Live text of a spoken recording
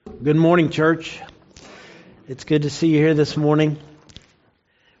Good morning, church. It's good to see you here this morning.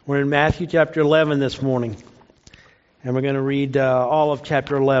 We're in Matthew chapter 11 this morning, and we're going to read all of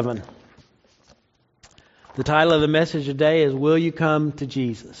chapter 11. The title of the message today is, Will You Come to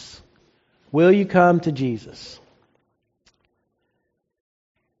Jesus? Will you come to Jesus?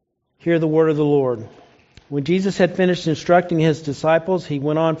 Hear the word of the Lord. When Jesus had finished instructing his disciples, he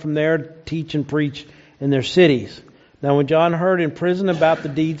went on from there to teach and preach in their cities. Now when John heard in prison about the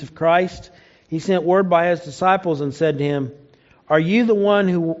deeds of Christ, he sent word by his disciples and said to him, Are you the one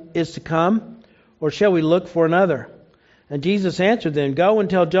who is to come, or shall we look for another? And Jesus answered them, Go and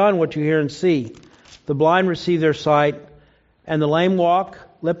tell John what you hear and see. The blind receive their sight, and the lame walk,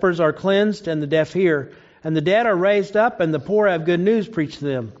 lepers are cleansed, and the deaf hear, and the dead are raised up, and the poor have good news preached to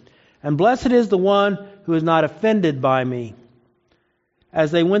them. And blessed is the one who is not offended by me.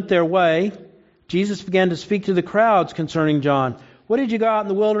 As they went their way, Jesus began to speak to the crowds concerning John. What did you go out in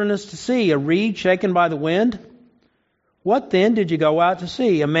the wilderness to see? A reed shaken by the wind? What then did you go out to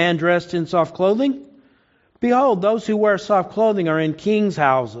see? A man dressed in soft clothing? Behold, those who wear soft clothing are in kings'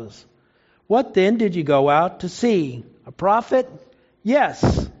 houses. What then did you go out to see? A prophet?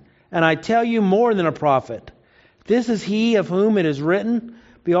 Yes, and I tell you more than a prophet. This is he of whom it is written,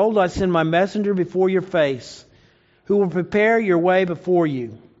 Behold, I send my messenger before your face, who will prepare your way before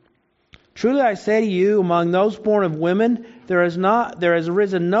you. Truly I say to you, among those born of women, there has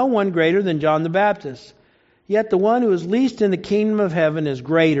arisen no one greater than John the Baptist. Yet the one who is least in the kingdom of heaven is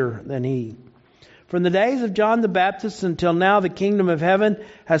greater than he. From the days of John the Baptist until now, the kingdom of heaven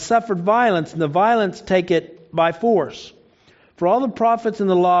has suffered violence, and the violence take it by force. For all the prophets in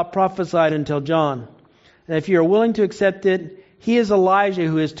the law prophesied until John. And if you are willing to accept it, he is Elijah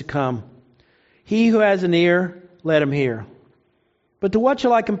who is to come. He who has an ear, let him hear. But to what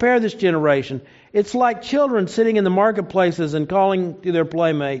shall I compare this generation? It's like children sitting in the marketplaces and calling to their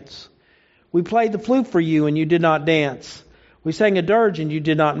playmates. We played the flute for you, and you did not dance. We sang a dirge, and you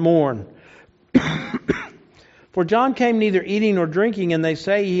did not mourn. For John came neither eating nor drinking, and they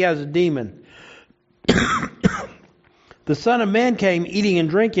say he has a demon. The Son of Man came eating and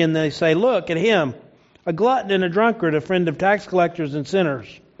drinking, and they say, Look at him, a glutton and a drunkard, a friend of tax collectors and sinners.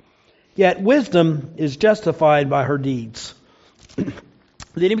 Yet wisdom is justified by her deeds.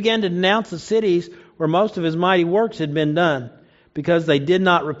 Then he began to denounce the cities where most of his mighty works had been done, because they did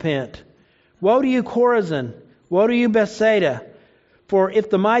not repent. Woe to you, Chorazin! Woe to you, Bethsaida! For if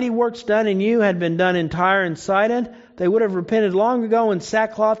the mighty works done in you had been done in Tyre and Sidon, they would have repented long ago in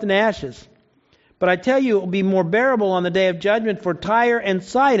sackcloth and ashes. But I tell you, it will be more bearable on the day of judgment for Tyre and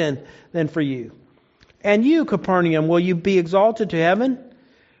Sidon than for you. And you, Capernaum, will you be exalted to heaven?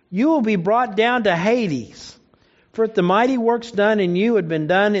 You will be brought down to Hades. For if the mighty works done in you had been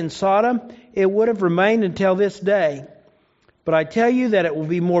done in Sodom, it would have remained until this day. But I tell you that it will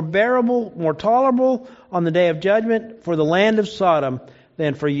be more bearable, more tolerable on the day of judgment for the land of Sodom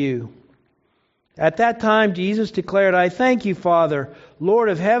than for you. At that time Jesus declared, I thank you, Father, Lord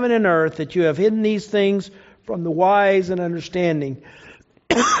of heaven and earth, that you have hidden these things from the wise and understanding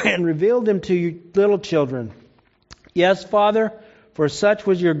and revealed them to your little children. Yes, Father, for such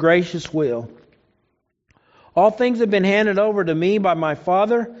was your gracious will. All things have been handed over to me by my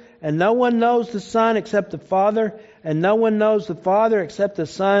Father, and no one knows the Son except the Father, and no one knows the Father except the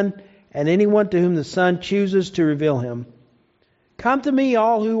Son, and anyone to whom the Son chooses to reveal him. Come to me,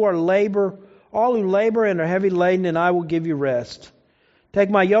 all who labor and are heavy laden, and I will give you rest. Take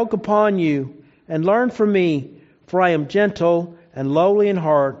my yoke upon you, and learn from me, for I am gentle and lowly in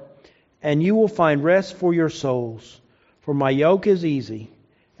heart, and you will find rest for your souls. For my yoke is easy,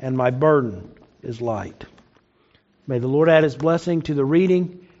 and my burden is light. May the Lord add His blessing to the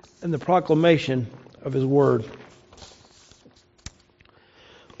reading and the proclamation of His Word.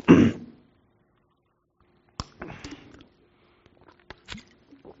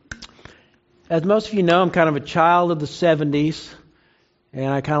 As most of you know, I'm kind of a child of the 70s, and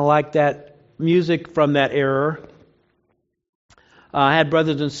I kind of like that music from that era. I had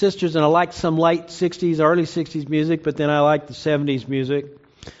brothers and sisters, and I liked some late 60s, early 60s music, but then I liked the 70s music.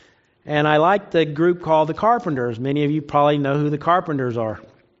 And I liked the group called the Carpenters. Many of you probably know who the Carpenters are.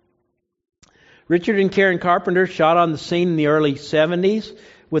 Richard and Karen Carpenter shot on the scene in the early 70s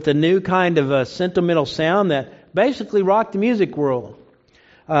with a new kind of a sentimental sound that basically rocked the music world.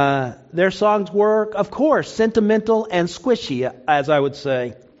 Their songs were, of course, sentimental and squishy, as I would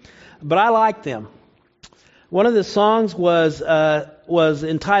say. But I liked them. One of the songs was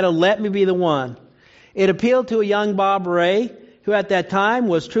entitled Let Me Be the One. It appealed to a young Bob Ray, who at that time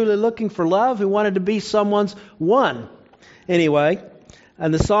was truly looking for love, who wanted to be someone's one. Anyway,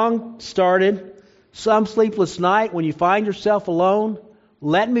 and the song started, Some sleepless night when you find yourself alone,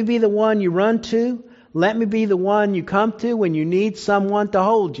 Let me be the one you run to. Let me be the one you come to when you need someone to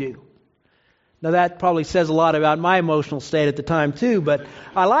hold you. Now that probably says a lot about my emotional state at the time too, but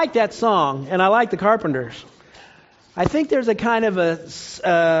I like that song, and I like the Carpenters. I think there's a kind of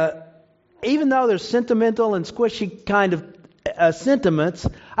even though there's sentimental and squishy kind of sentiments,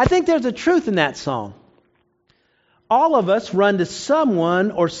 I think there's a truth in that song. All of us run to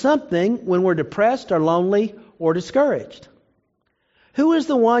someone or something when we're depressed or lonely or discouraged. Who is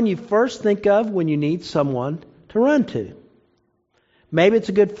the one you first think of when you need someone to run to? Maybe it's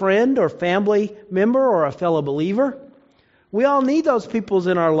a good friend or family member or a fellow believer. We all need those people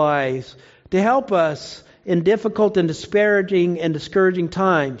in our lives to help us in difficult and discouraging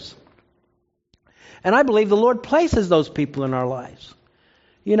times. And I believe the Lord places those people in our lives.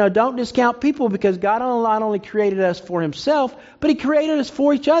 Don't discount people, because God not only created us for Himself, but He created us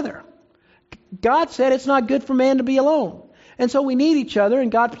for each other. God said it's not good for man to be alone. And so we need each other,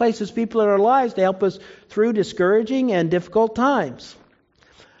 and God places people in our lives to help us through discouraging and difficult times.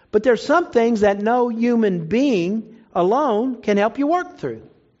 But there's some things that no human being alone can help you work through.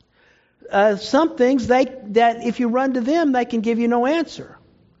 Some things that if you run to them, they can give you no answer.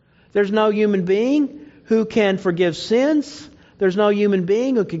 There's no human being who can forgive sins. There's no human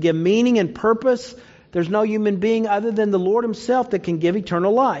being who can give meaning and purpose. There's no human being other than the Lord Himself that can give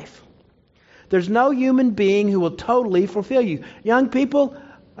eternal life. There's no human being who will totally fulfill you. Young people,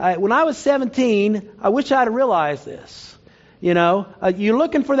 when I was 17, I wish I'd have realized this. You're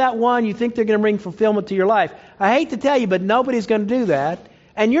looking for that one, you think they're going to bring fulfillment to your life. I hate to tell you, but nobody's going to do that.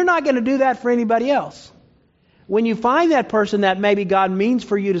 And you're not going to do that for anybody else. When you find that person that maybe God means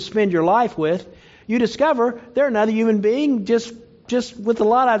for you to spend your life with, you discover they're another human being just with a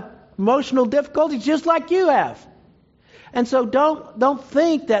lot of emotional difficulties, just like you have. And so don't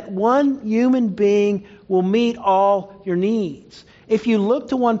think that one human being will meet all your needs. If you look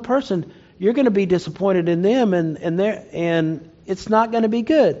to one person, you're going to be disappointed in them, and it's not going to be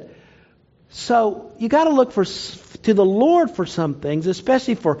good. So you got to look to the Lord for some things,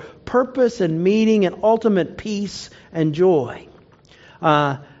 especially for purpose and meaning and ultimate peace and joy.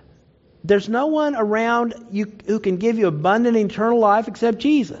 There's no one around you who can give you abundant eternal life except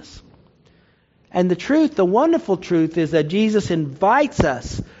Jesus. And the wonderful truth is that Jesus invites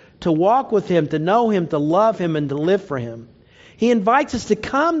us to walk with Him, to know Him, to love Him, and to live for Him. He invites us to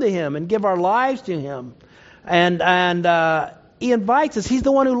come to Him and give our lives to Him. And He invites us. He's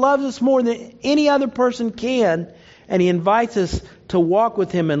the one who loves us more than any other person can. And He invites us to walk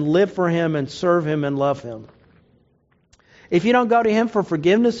with Him and live for Him and serve Him and love Him. If you don't go to Him for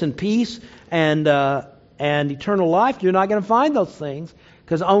forgiveness and peace and eternal life, you're not going to find those things,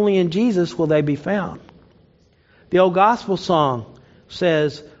 because only in Jesus will they be found. The old gospel song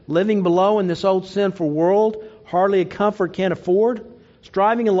says, living below in this old sinful world, hardly a comfort can afford,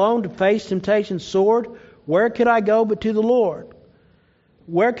 striving alone to face temptation's sword, where could I go but to the Lord?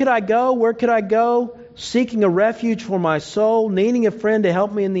 Where could I go? Where could I go? Seeking a refuge for my soul, needing a friend to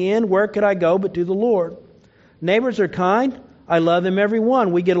help me in the end, where could I go but to the Lord? Neighbors are kind. I love them every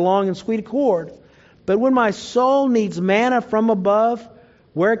one. We get along in sweet accord. But when my soul needs manna from above,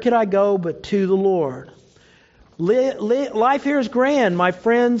 where could I go but to the Lord? Life here is grand, my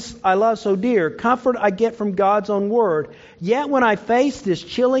friends I love so dear. Comfort I get from God's own word. Yet when I face this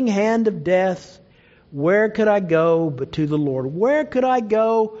chilling hand of death, where could I go but to the Lord? Where could I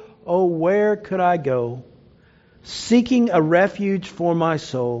go? Oh, where could I go? Seeking a refuge for my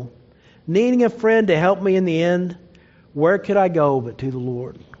soul, needing a friend to help me in the end, where could I go but to the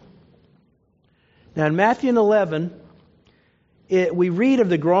Lord? Now in Matthew 11, we read of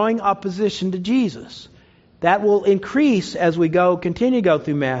the growing opposition to Jesus. That will increase as we continue to go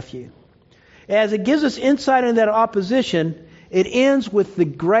through Matthew. As it gives us insight into that opposition, it ends with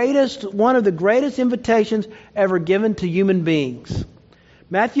one of the greatest invitations ever given to human beings.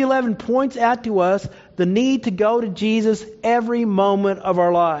 Matthew 11 points out to us the need to go to Jesus every moment of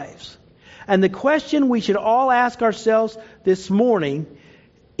our lives. And the question we should all ask ourselves this morning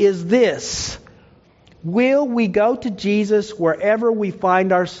is this: will we go to Jesus wherever we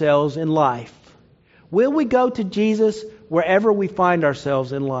find ourselves in life? Will we go to Jesus wherever we find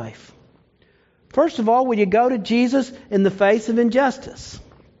ourselves in life? First of all, will you go to Jesus in the face of injustice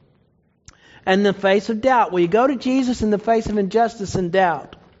and the face of doubt? Will you go to Jesus in the face of injustice and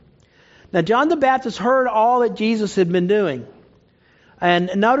doubt? Now, John the Baptist heard all that Jesus had been doing.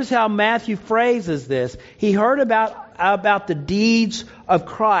 And notice how Matthew phrases this. He heard about the deeds of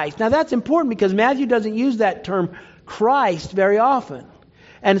Christ. Now, that's important because Matthew doesn't use that term Christ very often.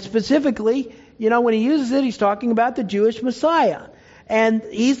 And specifically, when he uses it, he's talking about the Jewish Messiah. And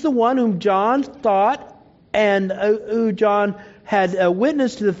he's the one whom John thought and who John had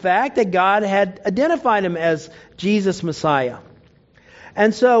witnessed to the fact that God had identified him as Jesus Messiah.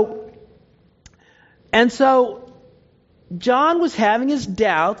 And so John was having his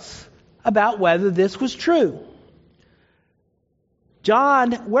doubts about whether this was true.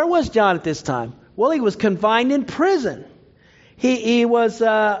 John, where was John at this time? Well, he was confined in prison. He was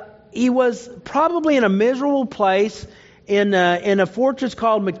probably in a miserable place in a fortress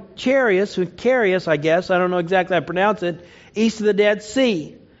called Macarius, I guess. I don't know exactly how to pronounce it. East of the Dead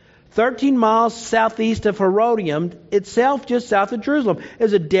Sea. 13 miles southeast of Herodium, itself just south of Jerusalem. It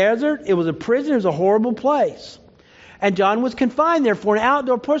was a desert. It was a prison. It was a horrible place. And John was confined there for an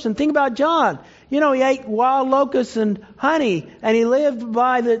outdoor person. Think about John. He ate wild locusts and honey, and he lived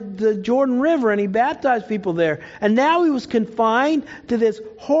by the Jordan River, and he baptized people there. And now he was confined to this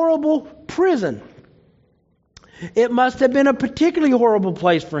horrible prison. It must have been a particularly horrible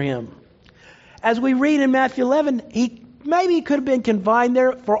place for him. As we read in Matthew 11, he could have been confined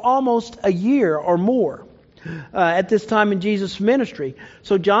there for almost a year or more at this time in Jesus' ministry.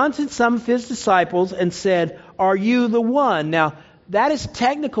 So John sent some of his disciples and said, "Are you the one?" Now, that is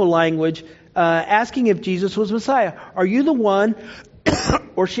technical language asking if Jesus was Messiah. Are you the one,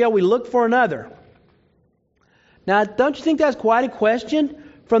 or shall we look for another? Now, don't you think that's quite a question?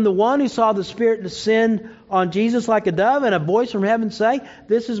 From the one who saw the Spirit descend on Jesus like a dove and a voice from heaven say,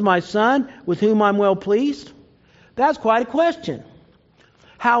 "This is my Son, with whom I'm well pleased." That's quite a question.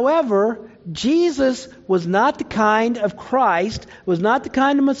 However, Jesus was not the kind of Christ, was not the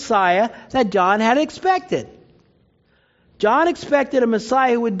kind of Messiah that John had expected. John expected a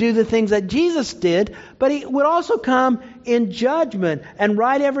Messiah who would do the things that Jesus did, but he would also come in judgment and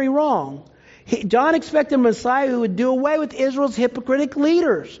right every wrong. John expected a Messiah who would do away with Israel's hypocritic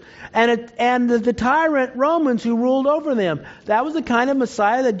leaders and the tyrant Romans who ruled over them. That was the kind of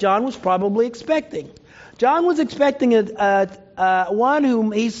Messiah that John was probably expecting. John was expecting one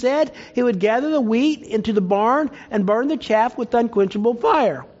whom he said he would gather the wheat into the barn and burn the chaff with unquenchable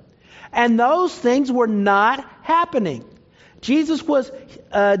fire. And those things were not happening. Jesus was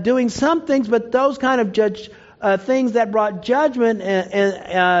doing some things, but those kind of things that brought judgment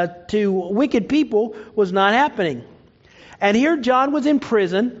to wicked people was not happening. And here John was in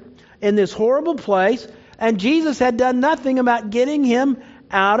prison in this horrible place, and Jesus had done nothing about getting him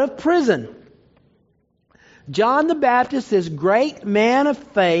out of prison. John the Baptist, this great man of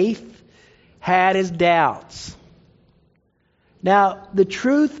faith, had his doubts. Now, the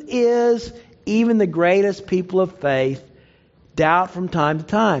truth is, even the greatest people of faith doubt from time to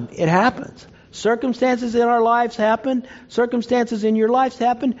time. It happens. Circumstances in our lives happen. Circumstances in your lives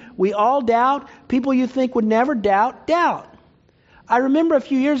happen. We all doubt. People you think would never doubt. I remember a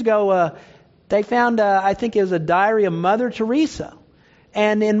few years ago, they found, I think it was a diary of Mother Teresa.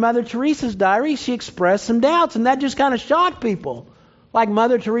 And in Mother Teresa's diary, she expressed some doubts. And that just kind of shocked people. Like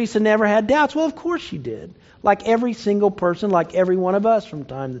Mother Teresa never had doubts. Well, of course she did. Like every single person, like every one of us from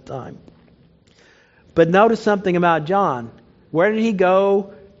time to time. But notice something about John. Where did he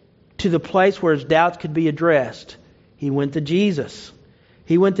go to the place where his doubts could be addressed? He went to Jesus.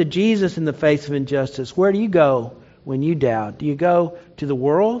 He went to Jesus in the face of injustice. Where do you go when you doubt? Do you go to the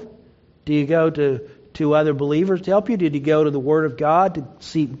world? Do you go to other believers to help you? Did you go to the Word of God to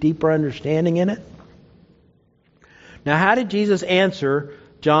seek deeper understanding in it? Now, how did Jesus answer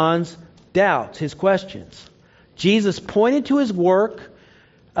John's doubts, his questions? Jesus pointed to his work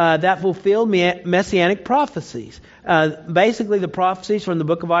that fulfilled messianic prophecies. Basically, the prophecies from the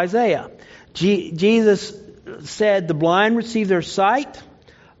book of Isaiah. Jesus said, "The blind receive their sight,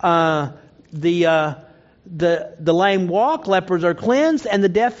 the lame walk, lepers are cleansed, and the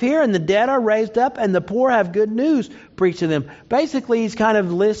deaf hear, and the dead are raised up, and the poor have good news preached to them." Basically, he's kind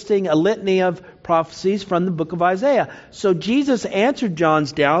of listing a litany of prophecies from the book of Isaiah. So Jesus answered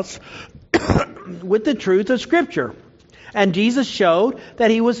John's doubts with the truth of Scripture. And Jesus showed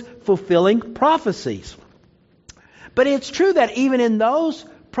that he was fulfilling prophecies. But it's true that even in those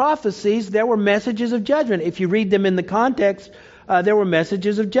prophecies, there were messages of judgment. If you read them in the context, there were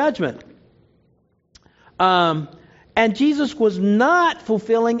messages of judgment. And Jesus was not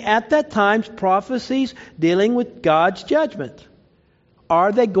fulfilling at that time prophecies dealing with God's judgment.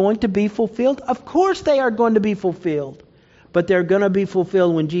 Are they going to be fulfilled? Of course they are going to be fulfilled. But they're going to be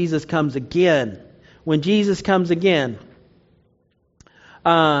fulfilled when Jesus comes again. When Jesus comes again.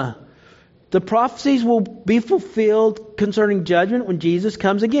 The prophecies will be fulfilled concerning judgment when Jesus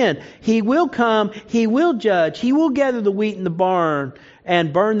comes again. He will come, He will judge, He will gather the wheat in the barn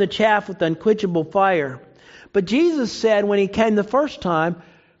and burn the chaff with unquenchable fire. But Jesus said when He came the first time,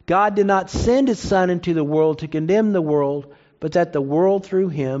 God did not send His Son into the world to condemn the world, but that the world through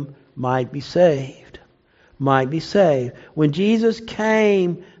Him might be saved. might be saved. When Jesus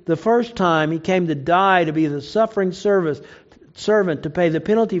came the first time, He came to die, to be the suffering servant, to pay the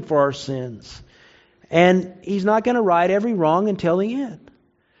penalty for our sins. And He's not going to right every wrong until the end.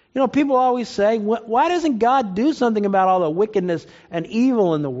 People always say, why doesn't God do something about all the wickedness and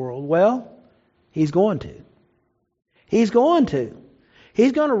evil in the world? Well, He's going to. He's going to.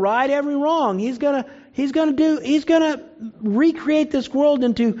 He's going to right every wrong. He's going to recreate this world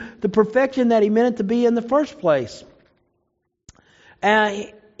into the perfection that He meant it to be in the first place.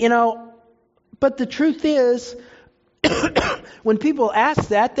 But the truth is, when people ask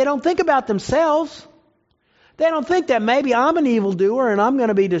that, they don't think about themselves. They don't think that maybe I'm an evildoer and I'm going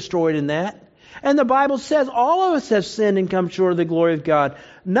to be destroyed in that. And the Bible says all of us have sinned and come short of the glory of God.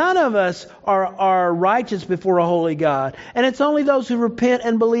 None of us are righteous before a holy God. And it's only those who repent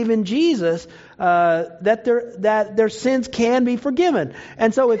and believe in Jesus that their sins can be forgiven.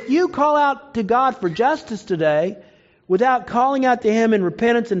 And so if you call out to God for justice today, without calling out to Him in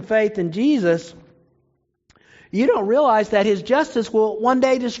repentance and faith in Jesus, you don't realize that His justice will one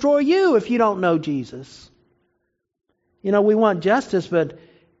day destroy you if you don't know Jesus. We want justice, but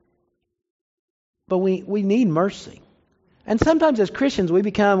we need mercy. And sometimes as Christians, we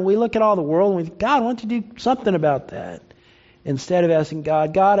look at all the world and we think, God, why don't you do something about that? Instead of asking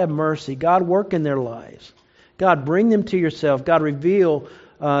God, God, have mercy. God, work in their lives. God, bring them to yourself. God, reveal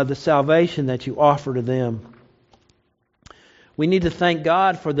the salvation that you offer to them. We need to thank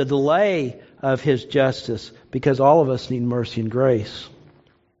God for the delay of His justice, because all of us need mercy and grace.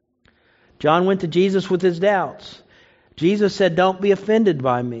 John went to Jesus with his doubts. Jesus said, don't be offended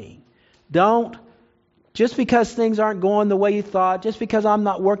by me. Just because things aren't going the way you thought, just because I'm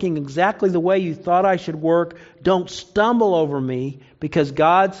not working exactly the way you thought I should work, don't stumble over me, because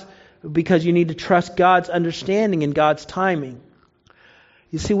you need to trust God's understanding and God's timing.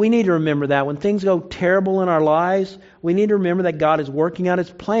 You see, we need to remember that when things go terrible in our lives, we need to remember that God is working out His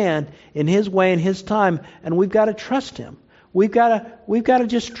plan in His way and His time, and we've got to trust Him. We've got to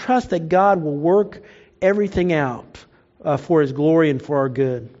just trust that God will work everything out for His glory and for our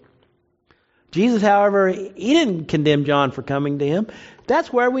good. Jesus, however, He didn't condemn John for coming to Him.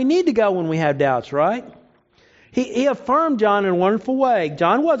 That's where we need to go when we have doubts, right? He affirmed John in a wonderful way.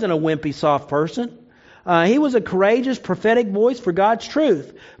 John wasn't a wimpy, soft person. He was a courageous, prophetic voice for God's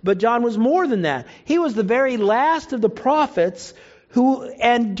truth. But John was more than that. He was the very last of the prophets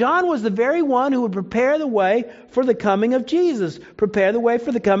and John was the very one who would prepare the way for the coming of Jesus, prepare the way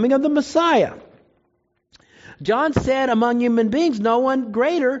for the coming of the Messiah. John said, among human beings, no one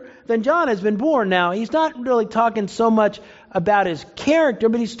greater than John has been born. Now, he's not really talking so much about his character,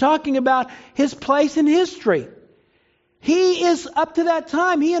 but he's talking about his place in history. He is, up to that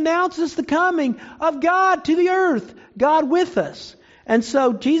time, he announces the coming of God to the earth, God with us. And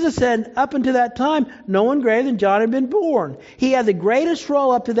so Jesus said, up until that time, no one greater than John had been born. He had the greatest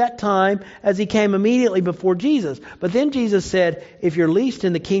role up to that time as he came immediately before Jesus. But then Jesus said, if you're least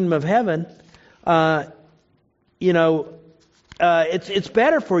in the kingdom of heaven, it's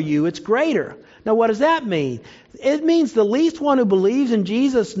better for you. It's greater. Now, what does that mean? It means the least one who believes in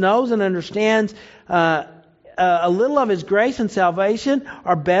Jesus, knows and understands a little of His grace and salvation,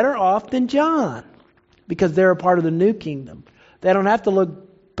 are better off than John, because they're a part of the new kingdom. They don't have to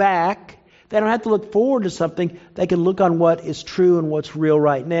look back. They don't have to look forward to something. They can look on what is true and what's real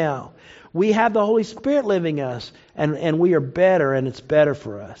right now. We have the Holy Spirit living in us, and we are better, and it's better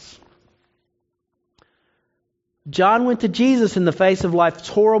for us. John went to Jesus in the face of life's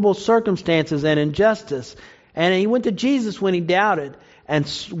horrible circumstances and injustice. And he went to Jesus when he doubted. And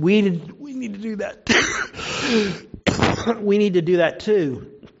we need to do that. We need to do that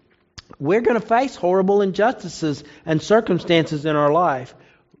too. We're going to face horrible injustices and circumstances in our life.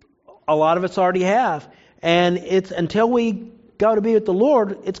 A lot of us already have. And it's until we go to be with the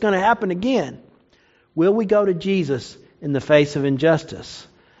Lord, it's going to happen again. Will we go to Jesus in the face of injustice?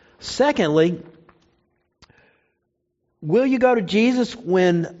 Secondly, will you go to Jesus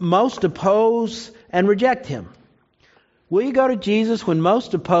when most oppose and reject Him? Will you go to Jesus when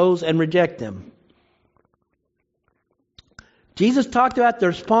most oppose and reject Him? Jesus talked about the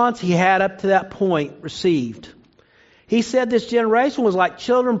response He had up to that point received. He said this generation was like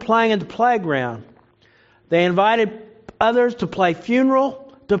children playing at the playground. They invited others to play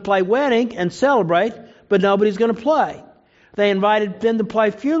funeral, to play wedding and celebrate, but nobody's going to play. They invited them to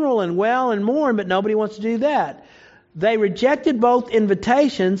play funeral and wail and mourn, but nobody wants to do that. They rejected both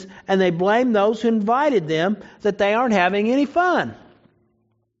invitations, and they blamed those who invited them that they aren't having any fun.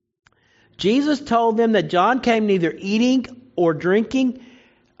 Jesus told them that John came neither eating or drinking.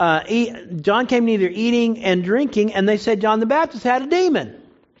 John came neither eating and drinking, and they said John the Baptist had a demon.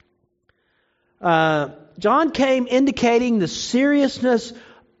 John came indicating the seriousness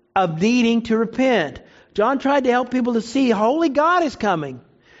of needing to repent. John tried to help people to see holy God is coming.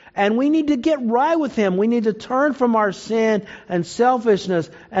 And we need to get right with Him. We need to turn from our sin and selfishness.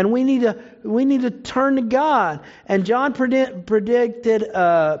 And we need to turn to God. And John preached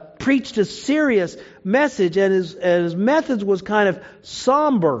a serious message. And his message was kind of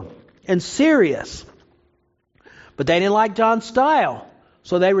somber and serious. But they didn't like John's style.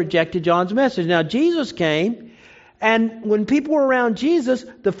 So they rejected John's message. Now Jesus came. And when people were around Jesus,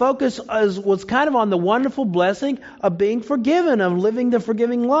 the focus was kind of on the wonderful blessing of being forgiven, of living the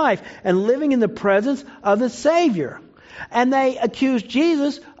forgiving life, and living in the presence of the Savior. And they accused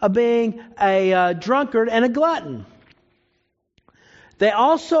Jesus of being a drunkard and a glutton. They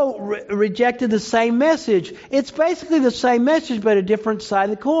also rejected the same message. It's basically the same message, but a different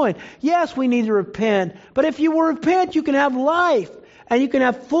side of the coin. Yes, we need to repent, but if you will repent, you can have life. And you can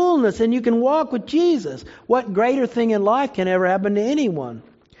have fullness, and you can walk with Jesus. What greater thing in life can ever happen to anyone?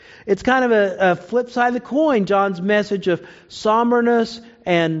 It's kind of a flip side of the coin, John's message of somberness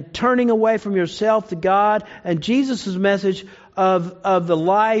and turning away from yourself to God, and Jesus' message of the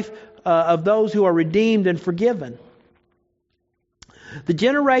life of those who are redeemed and forgiven. The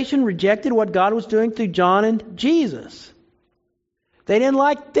generation rejected what God was doing through John and Jesus. They didn't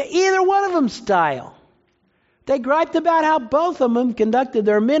like either one of them's style. They griped about how both of them conducted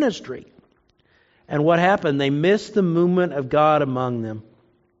their ministry. And what happened? They missed the movement of God among them.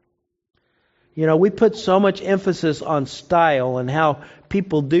 You know, we put so much emphasis on style and how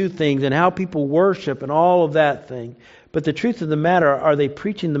people do things and how people worship and all of that thing. But the truth of the matter, are they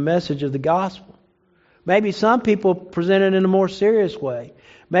preaching the message of the gospel? Maybe some people present it in a more serious way.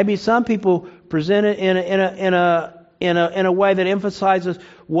 Maybe some people present it in a way that emphasizes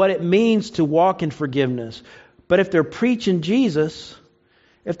what it means to walk in forgiveness. But if they're preaching Jesus,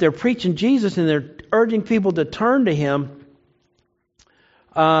 and they're urging people to turn to Him,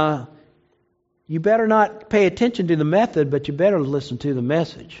 you better not pay attention to the method, but you better listen to the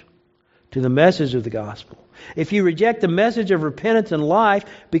message of the gospel. If you reject the message of repentance and life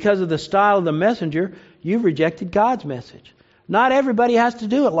because of the style of the messenger, you've rejected God's message. Not everybody has to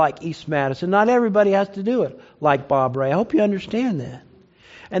do it like East Madison. Not everybody has to do it like Bob Ray. I hope you understand that.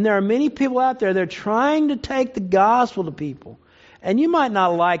 And there are many people out there that are trying to take the gospel to people. And you might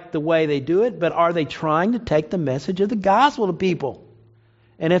not like the way they do it, but are they trying to take the message of the gospel to people?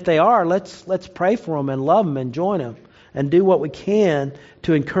 And if they are, let's pray for them and love them and join them and do what we can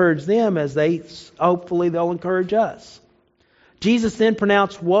to encourage them as hopefully they'll encourage us. Jesus then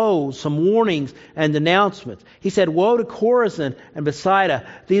pronounced woes, some warnings and denouncements. He said, "Woe to Chorazin and Bethsaida."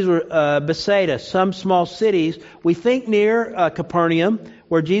 These were Bethsaida, some small cities. We think near Capernaum,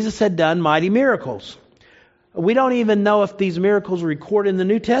 where Jesus had done mighty miracles. We don't even know if these miracles were recorded in the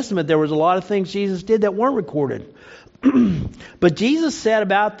New Testament. There was a lot of things Jesus did that weren't recorded. But Jesus said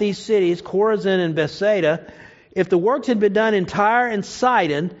about these cities, Chorazin and Bethsaida, if the works had been done in Tyre and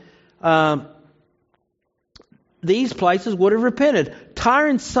Sidon, these places would have repented. Tyre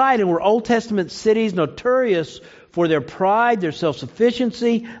and Sidon were Old Testament cities notorious for their pride, their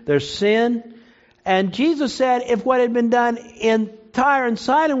self-sufficiency, their sin. And Jesus said if what had been done in Tyre and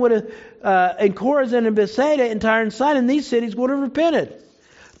Sidon would have, in Chorazin and Bethsaida, in Tyre and Sidon, these cities would have repented.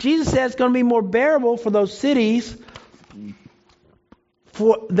 Jesus said it's going to be more bearable for those cities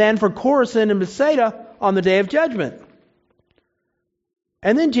than for Chorazin and Bethsaida on the day of judgment.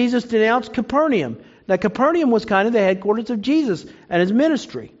 And then Jesus denounced Capernaum. Now, Capernaum was kind of the headquarters of Jesus and His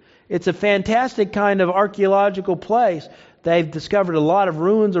ministry. It's a fantastic kind of archaeological place. They've discovered a lot of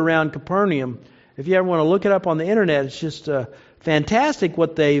ruins around Capernaum. If you ever want to look it up on the internet, it's just fantastic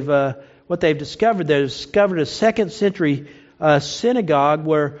what they've discovered. They discovered a 2nd century synagogue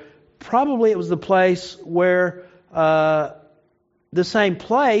where probably it was the place where the same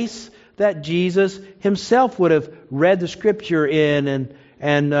place that Jesus Himself would have read the Scripture in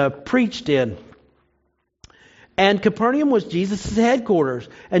and preached in. And Capernaum was Jesus' headquarters.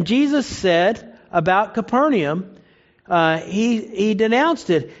 And Jesus said about Capernaum, He denounced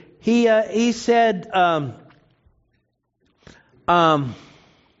it. He said,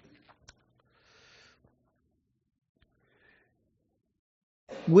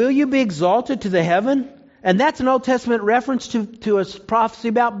 will you be exalted to the heaven? And that's an Old Testament reference to a prophecy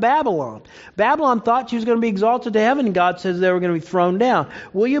about Babylon. Babylon thought she was going to be exalted to heaven, and God says they were going to be thrown down.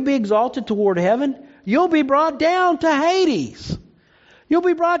 Will you be exalted toward heaven? You'll be brought down to Hades. You'll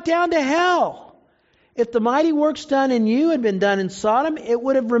be brought down to hell. If the mighty works done in you had been done in Sodom, it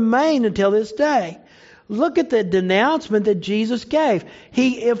would have remained until this day. Look at the denouncement that Jesus gave.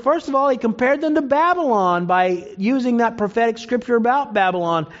 First of all, He compared them to Babylon by using that prophetic scripture about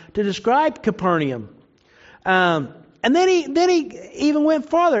Babylon to describe Capernaum. And then he even went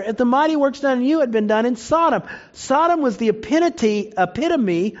farther. If the mighty works done in you had been done in Sodom. Sodom was the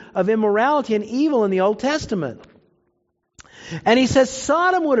epitome of immorality and evil in the Old Testament. And he says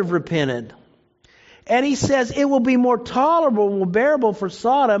Sodom would have repented. And he says it will be more tolerable and more bearable for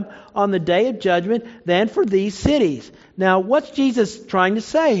Sodom on the day of judgment than for these cities. Now, what's Jesus trying to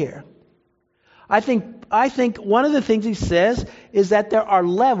say here? I think one of the things he says is that there are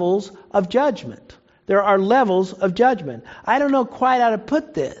levels of judgment. There are levels of judgment. I don't know quite how to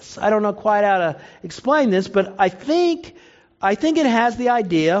put this. I don't know quite how to explain this, but I think it has the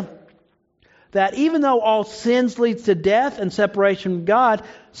idea that even though all sins lead to death and separation from God,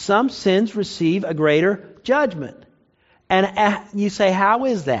 some sins receive a greater judgment. And you say, how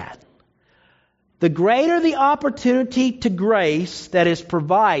is that? The greater the opportunity to grace that is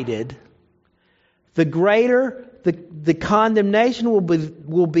provided, the greater the condemnation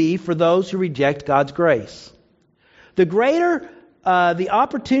will be for those who reject God's grace. The greater the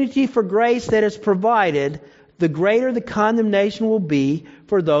opportunity for grace that is provided, the greater the condemnation will be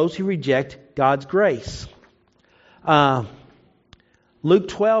for those who reject God's grace. Luke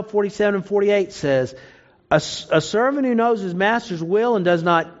 12:47 and 48 says, a servant who knows his master's will and does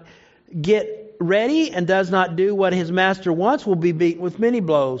not get ready and does not do what his master wants will be beaten with many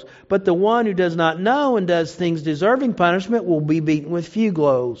blows. But the one who does not know and does things deserving punishment will be beaten with few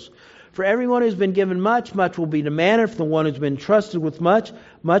blows. For everyone who's been given much, much will be demanded. For the one who's been trusted with much,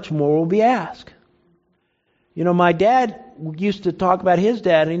 much more will be asked. You know, my dad used to talk about his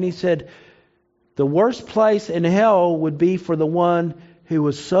dad, and he said, the worst place in hell would be for the one who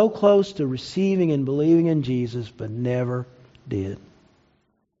was so close to receiving and believing in Jesus, but never did.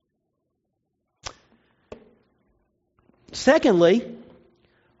 Secondly,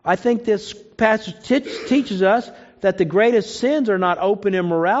 I think this passage teaches us that the greatest sins are not open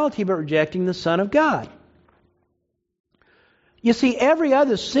immorality, but rejecting the Son of God. You see, every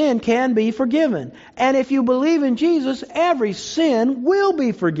other sin can be forgiven. And if you believe in Jesus, every sin will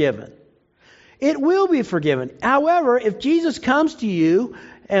be forgiven. It will be forgiven. However, if Jesus comes to you,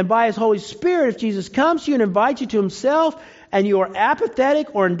 and by His Holy Spirit, if Jesus comes to you and invites you to Himself, and you are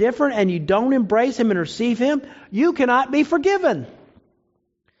apathetic or indifferent and you don't embrace Him and receive Him, you cannot be forgiven.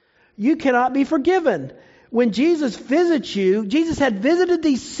 You cannot be forgiven. When Jesus visits you, Jesus had visited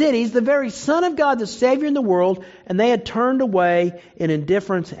these cities, the very Son of God, the Savior in the world, and they had turned away in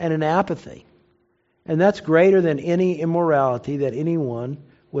indifference and in apathy. And that's greater than any immorality that anyone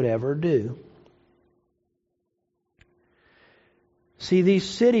would ever do. See, these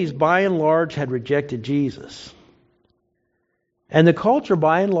cities, by and large, had rejected Jesus. And the culture,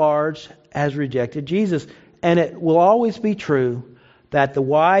 by and large, has rejected Jesus. And it will always be true that the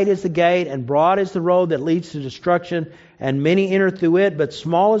wide is the gate and broad is the road that leads to destruction, and many enter through it, but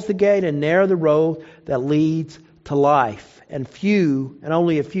small is the gate and narrow the road that leads to life, and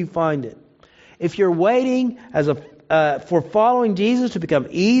only a few find it. If you're waiting for following Jesus to become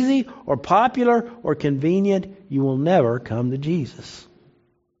easy or popular or convenient, you will never come to Jesus.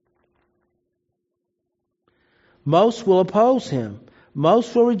 Most will oppose Him.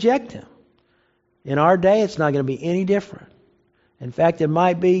 Most will reject Him. In our day, it's not going to be any different. In fact, there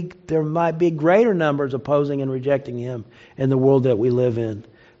might be greater numbers opposing and rejecting Him in the world that we live in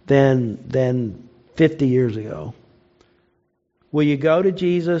than 50 years ago. Will you go to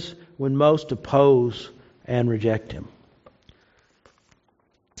Jesus when most oppose and reject Him?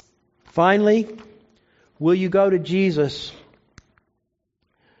 Finally, will you go to Jesus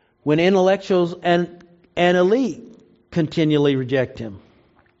when intellectuals and elite continually reject Him?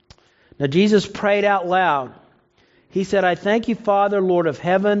 Now, Jesus prayed out loud. He said, I thank you, Father, Lord of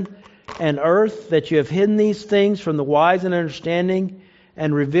heaven and earth, that you have hidden these things from the wise and understanding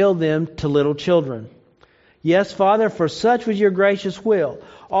and revealed them to little children. Yes, Father, for such was your gracious will.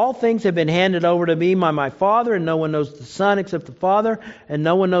 All things have been handed over to me by my Father, and no one knows the Son except the Father, and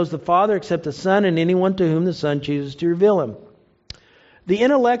no one knows the Father except the Son, and anyone to whom the Son chooses to reveal Him. The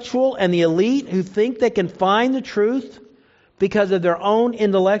intellectual and the elite who think they can find the truth because of their own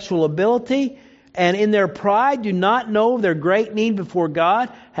intellectual ability and in their pride do not know their great need before God,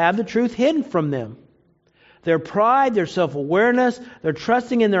 have the truth hidden from them. Their pride, their self-awareness, their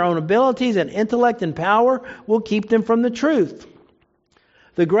trusting in their own abilities and intellect and power will keep them from the truth.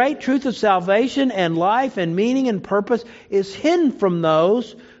 The great truth of salvation and life and meaning and purpose is hidden from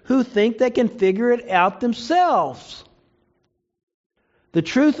those who think they can figure it out themselves. The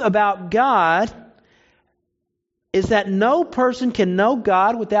truth about God is that no person can know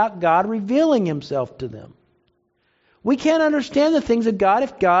God without God revealing Himself to them. We can't understand the things of God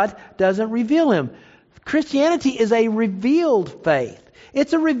if God doesn't reveal Him. Christianity is a revealed faith.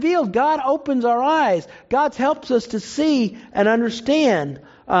 It's a reveal. God opens our eyes. God helps us to see and understand.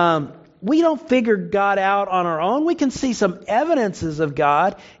 We don't figure God out on our own. We can see some evidences of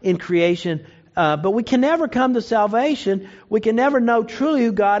God in creation, but we can never come to salvation. We can never know truly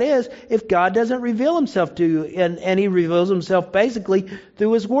who God is if God doesn't reveal Himself to you. And He reveals Himself basically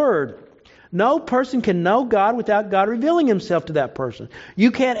through His Word. No person can know God without God revealing Himself to that person.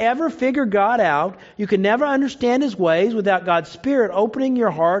 You can't ever figure God out. You can never understand His ways without God's Spirit opening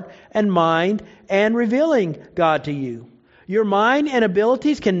your heart and mind and revealing God to you. Your mind and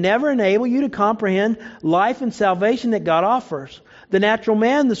abilities can never enable you to comprehend life and salvation that God offers. The natural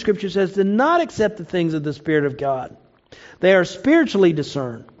man, the Scripture says, did not accept the things of the Spirit of God. They are spiritually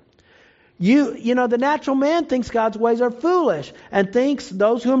discerned. You know, the natural man thinks God's ways are foolish and thinks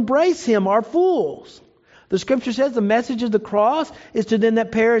those who embrace Him are fools. The Scripture says the message of the cross is to them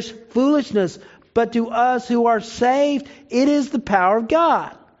that perish foolishness, but to us who are saved, it is the power of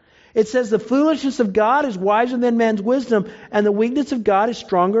God. It says the foolishness of God is wiser than man's wisdom, and the weakness of God is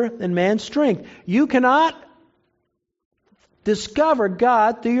stronger than man's strength. You cannot discover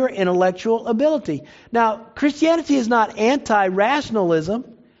God through your intellectual ability. Now, Christianity is not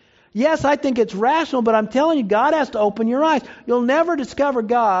anti-rationalism. Yes, I think it's rational, but I'm telling you, God has to open your eyes. You'll never discover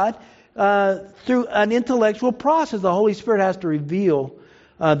God through an intellectual process. The Holy Spirit has to reveal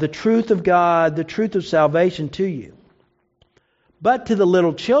the truth of God, the truth of salvation to you. But to the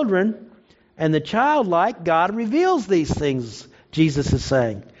little children and the childlike, God reveals these things, Jesus is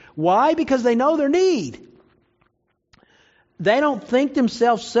saying. Why? Because they know their need. They don't think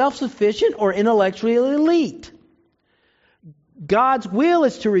themselves self-sufficient or intellectually elite. God's will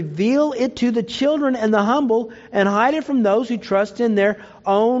is to reveal it to the children and the humble and hide it from those who trust in their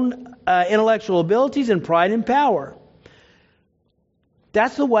own intellectual abilities and pride and power.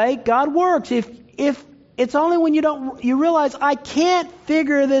 That's the way God works. If it's only when you realize I can't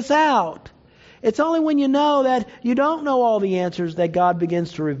figure this out. It's only when you know that you don't know all the answers that God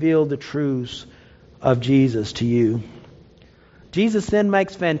begins to reveal the truths of Jesus to you. Jesus then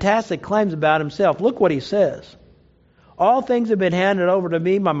makes fantastic claims about Himself. Look what He says. All things have been handed over to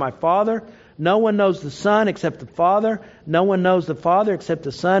me by my Father. No one knows the Son except the Father. No one knows the Father except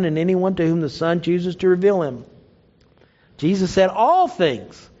the Son and anyone to whom the Son chooses to reveal Him. Jesus said, all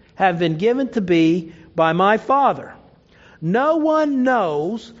things have been given to me by my Father. No one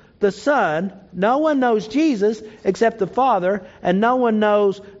knows the Son, no one knows Jesus except the Father, and no one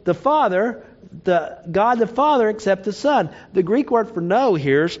knows the Father, God the Father, except the Son. The Greek word for know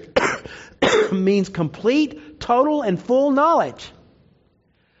here means complete, total, and full knowledge.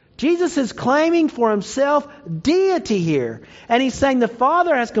 Jesus is claiming for Himself deity here. And He's saying the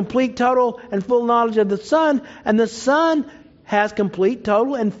Father has complete, total, and full knowledge of the Son, and the Son has complete,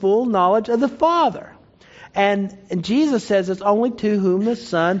 total, and full knowledge of the Father. And Jesus says it's only to whom the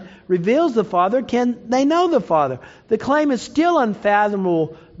Son reveals the Father can they know the Father. The claim is still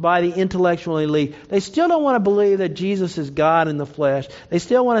unfathomable by the intellectual elite. They still don't want to believe that Jesus is God in the flesh. They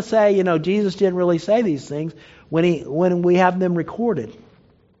still want to say, Jesus didn't really say these things when we have them recorded.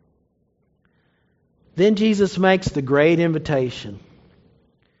 Then Jesus makes the great invitation.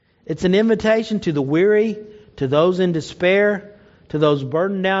 It's an invitation to the weary, to those in despair, to those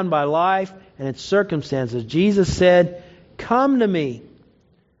burdened down by life and its circumstances. Jesus said, "Come to me,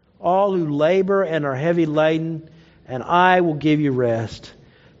 all who labor and are heavy laden, and I will give you rest.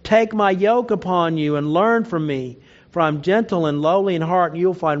 Take my yoke upon you and learn from me, for I'm gentle and lowly in heart, and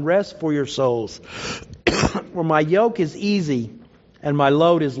you'll find rest for your souls. For my yoke is easy and my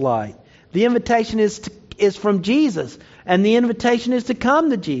load is light." The invitation is from Jesus, and the invitation is to come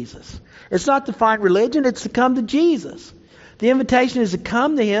to Jesus. It's not to find religion, it's to come to Jesus. The invitation is to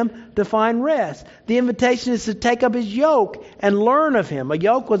come to Him to find rest. The invitation is to take up His yoke and learn of Him. A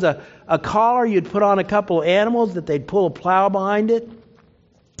yoke was a collar you'd put on a couple of animals that they'd pull a plow behind it.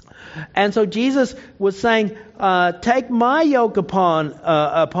 And so Jesus was saying, take my yoke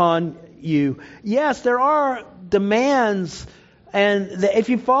upon you. Yes, there are demands, and if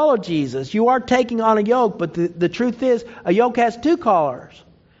you follow Jesus, you are taking on a yoke, but the truth is, a yoke has two collars,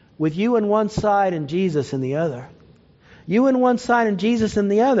 with you in one side and Jesus in the other. You in one side and Jesus in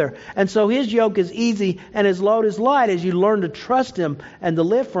the other. And so His yoke is easy and His load is light as you learn to trust Him and to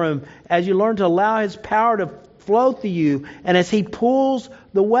live for Him, as you learn to allow His power to flow through you, and as He pulls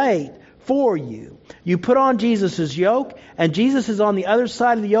the weight for you. You put on Jesus' yoke, and Jesus is on the other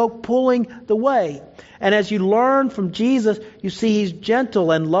side of the yoke pulling the weight. And as you learn from Jesus, you see He's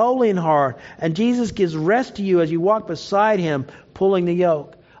gentle and lowly in heart, and Jesus gives rest to you as you walk beside Him pulling the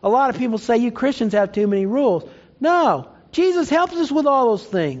yoke. A lot of people say you Christians have too many rules. No, Jesus helps us with all those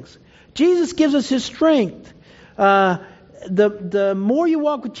things. Jesus gives us His strength. the more you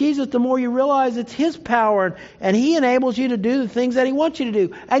walk with Jesus, the more you realize it's His power, and He enables you to do the things that He wants you to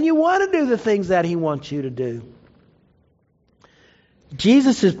do. And you want to do the things that He wants you to do.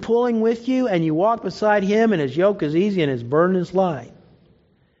 Jesus is pulling with you, and you walk beside Him, and His yoke is easy and His burden is light.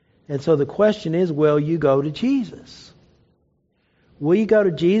 And so the question is, will you go to Jesus? Will you go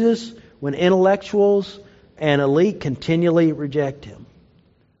to Jesus when intellectuals and elite continually reject Him?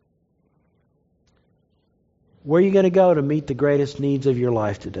 Where are you going to go to meet the greatest needs of your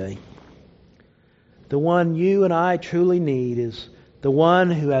life today? The one you and I truly need is the one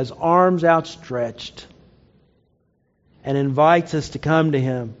who has arms outstretched and invites us to come to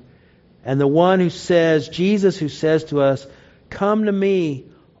Him. And the one who says, Jesus who says to us, "Come to me,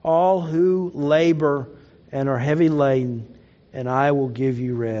 all who labor and are heavy laden, and I will give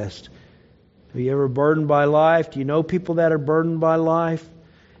you rest." Are you ever burdened by life? Do you know people that are burdened by life?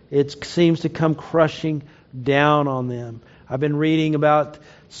 It seems to come crushing down on them. I've been reading about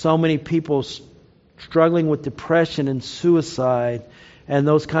so many people struggling with depression and suicide and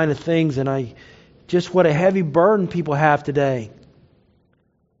those kind of things, and just what a heavy burden people have today.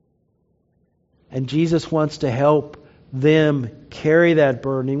 And Jesus wants to help them carry that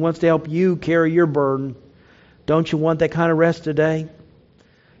burden. He wants to help you carry your burden. Don't you want that kind of rest today?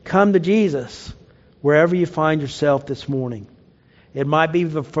 Come to Jesus wherever you find yourself this morning. It might be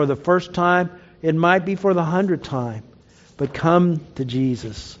for the first time. It might be for the 100th time. But come to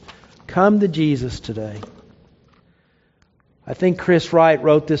Jesus. Come to Jesus today. I think Chris Wright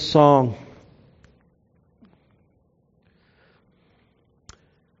wrote this song.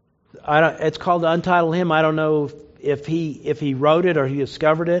 It's called the Untitled Hymn. I don't know if he wrote it or he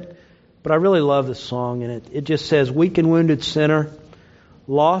discovered it, but I really love this song. And it just says, "Weak and wounded sinner,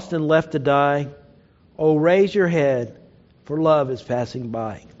 lost and left to die, oh, raise your head, for love is passing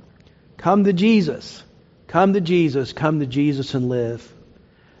by. Come to Jesus, come to Jesus, come to Jesus and live.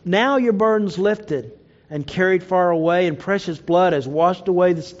 Now your burden's lifted and carried far away, and precious blood has washed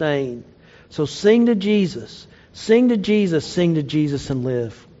away the stain. So sing to Jesus, sing to Jesus, sing to Jesus and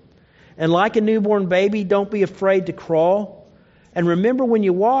live. And like a newborn baby, don't be afraid to crawl. And remember, when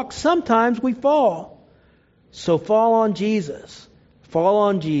you walk, sometimes we fall. So fall on Jesus, fall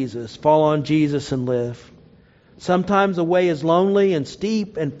on Jesus, fall on Jesus and live. Sometimes the way is lonely and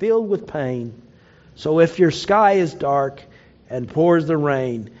steep and filled with pain. So if your sky is dark and pours the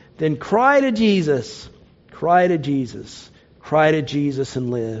rain, then cry to Jesus, cry to Jesus, cry to Jesus and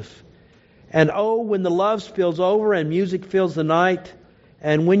live. And oh, when the love spills over and music fills the night,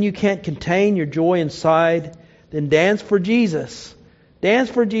 and when you can't contain your joy inside, then dance for Jesus. Dance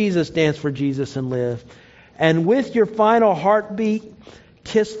for Jesus, dance for Jesus and live. And with your final heartbeat,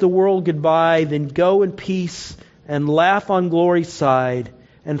 kiss the world goodbye, then go in peace and laugh on glory's side.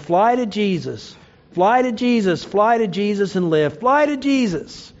 And fly to Jesus, fly to Jesus, fly to Jesus and live. Fly to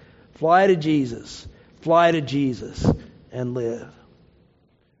Jesus, fly to Jesus, fly to Jesus and live.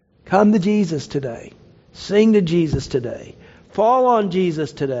 Come to Jesus today. Sing to Jesus today. Fall on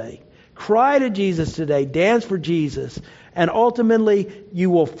Jesus today. Cry to Jesus today. Dance for Jesus. And ultimately, you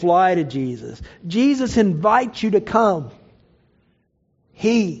will fly to Jesus. Jesus invites you to come.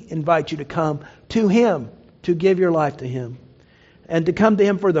 He invites you to come to Him, to give your life to Him. And to come to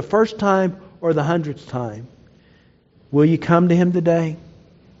Him for the first time or the 100th time. Will you come to Him today?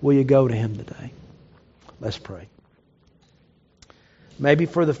 Will you go to Him today? Let's pray. Maybe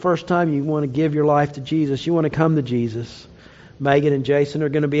for the first time you want to give your life to Jesus. You want to come to Jesus. Megan and Jason are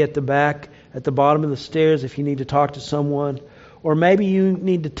going to be at the back, at the bottom of the stairs if you need to talk to someone. Or maybe you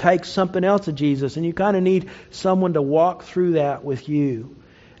need to take something else to Jesus and you kind of need someone to walk through that with you.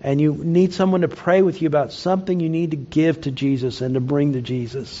 And you need someone to pray with you about something you need to give to Jesus and to bring to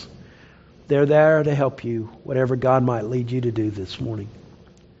Jesus. They're there to help you, whatever God might lead you to do this morning.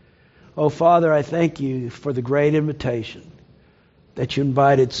 Oh, Father, I thank you for the great invitation that you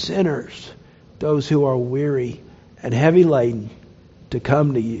invited sinners, those who are weary and heavy laden, to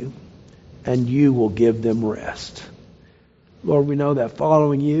come to you, and you will give them rest. Lord, we know that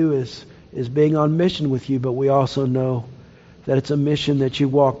following you is being on mission with you, but we also know that it's a mission that you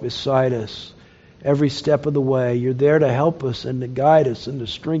walk beside us every step of the way. You're there to help us and to guide us and to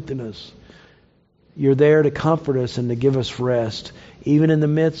strengthen us. You're there to comfort us and to give us rest, even in the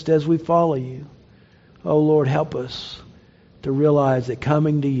midst as we follow you. Oh, Lord, help us to realize that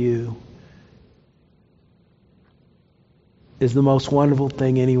coming to you is the most wonderful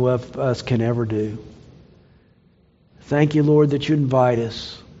thing any of us can ever do. Thank you, Lord, that you invite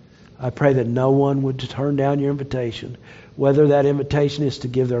us. I pray that no one would turn down your invitation, whether that invitation is to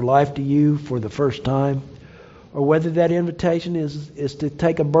give their life to you for the first time, or whether that invitation is to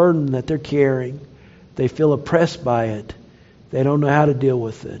take a burden that they're carrying. They feel oppressed by it, They don't know how to deal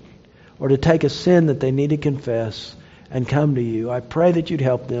with it, or to take a sin that they need to confess and come to you. I pray that you'd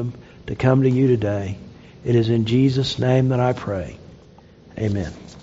help them to come to you today. It is in Jesus' name that I pray. Amen.